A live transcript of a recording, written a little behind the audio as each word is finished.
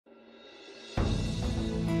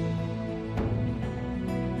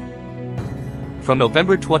From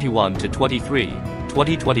November 21 to 23,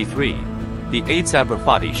 2023, the 8th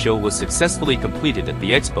ABRAFATI show was successfully completed at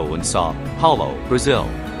the Expo in São Paulo, Brazil.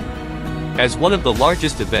 As one of the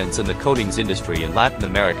largest events in the coatings industry in Latin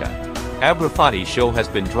America, ABRAFATI show has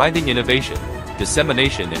been driving innovation,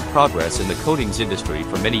 dissemination and progress in the coatings industry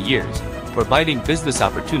for many years, providing business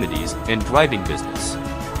opportunities and driving business.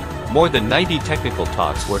 More than 90 technical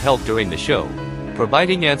talks were held during the show,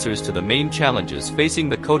 providing answers to the main challenges facing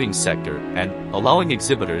the coatings sector and allowing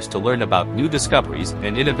exhibitors to learn about new discoveries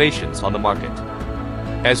and innovations on the market.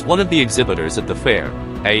 As one of the exhibitors at the fair,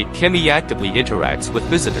 ECHEMI actively interacts with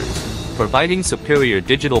visitors, providing superior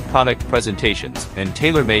digital product presentations and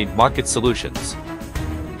tailor-made market solutions.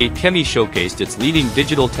 ECHEMI showcased its leading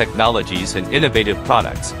digital technologies and innovative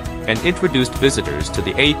products, and introduced visitors to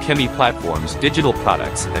the ECHEMI platform's digital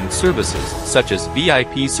products and services such as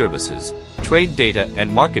VIP services, trade data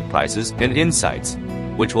and market prices and insights,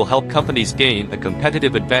 which will help companies gain a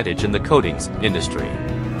competitive advantage in the coatings industry.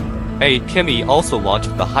 ECHEMI also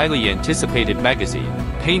launched the highly anticipated magazine,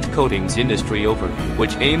 Paint Coatings Industry Overview,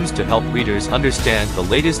 which aims to help readers understand the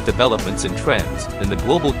latest developments and trends in the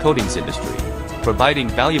global coatings industry, providing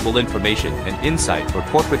valuable information and insight for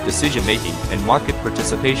corporate decision-making and market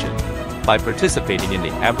participation. By participating in the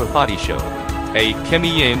ABRAFATI show,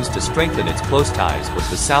 ECHEMI aims to strengthen its close ties with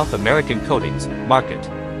the South American coatings market.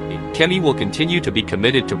 ECHEMI will continue to be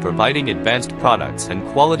committed to providing advanced products and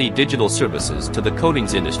quality digital services to the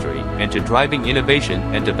coatings industry and to driving innovation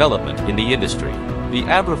and development in the industry. The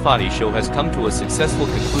ABRAFATI show has come to a successful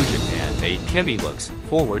conclusion and ECHEMI looks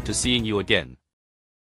forward to seeing you again.